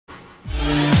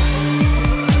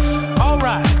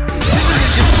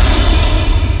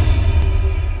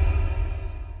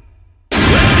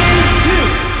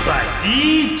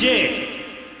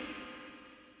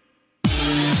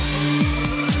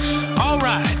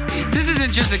This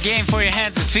isn't just a game for your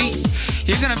hands and feet.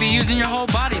 You're gonna be using your whole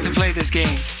body to play this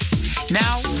game.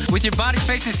 Now, with your body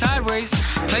facing sideways,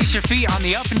 place your feet on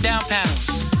the up and down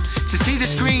panels. To see the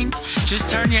screen, just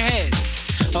turn your head.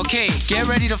 Okay, get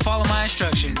ready to follow my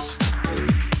instructions.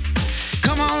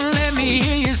 Come on, let me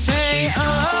hear you say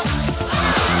up,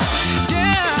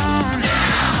 down,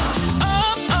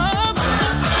 up,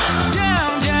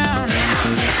 down, down.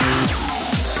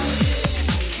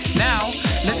 Now,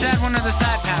 let's add one of the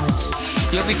side panels.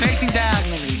 You'll be facing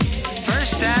diagonally.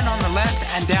 First stand on the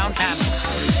left and down panels.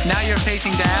 Now you're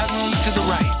facing diagonally to the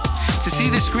right. To see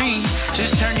the screen,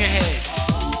 just turn your head.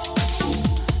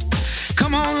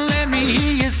 Come on, let me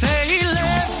hear you say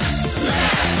left,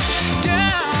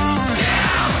 down,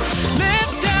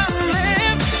 left, down,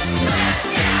 left,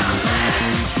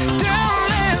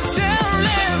 down,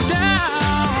 left, down.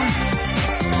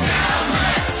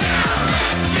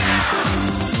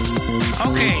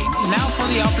 Okay, now for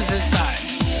the opposite side.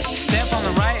 Step on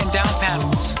the right and down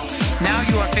panels. Now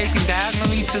you are facing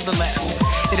diagonally to the left.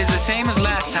 It is the same as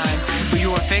last time, but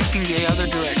you are facing the other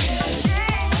direction.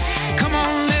 Come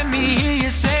on, let me hear you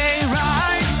say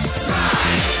right,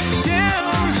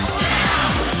 down,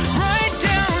 right,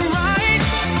 down, right,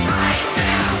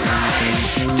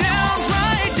 down,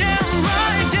 right,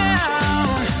 down.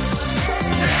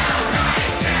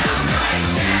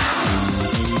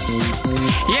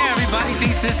 Yeah, everybody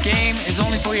thinks this game is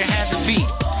only for your hands and feet.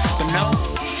 But no,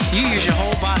 you use your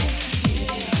whole body.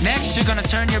 Next, you're gonna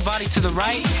turn your body to the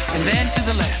right and then to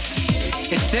the left.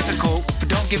 It's difficult, but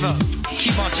don't give up.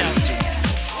 Keep on challenging.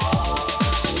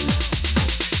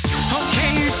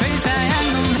 Okay, face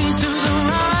diagonally to the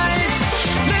right.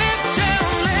 Left,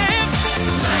 down, left.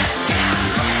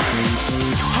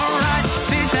 Alright,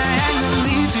 face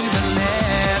diagonally to the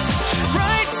left.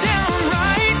 Right, down,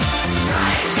 right.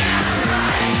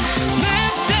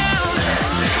 Left, down.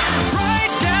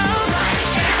 Right, down.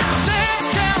 Left,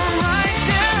 down, right,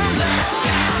 down.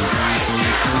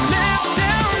 Left,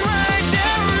 down, right,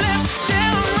 down. Left,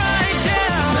 down, right,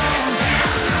 down.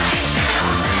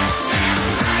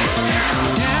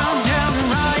 Down, down,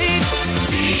 right. Down, down, right.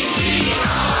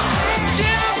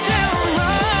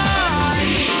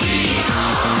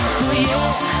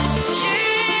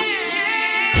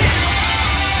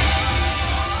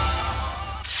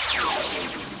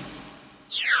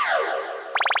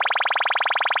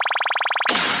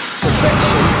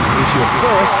 Perfection is your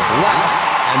first, last,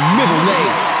 and middle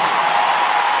name.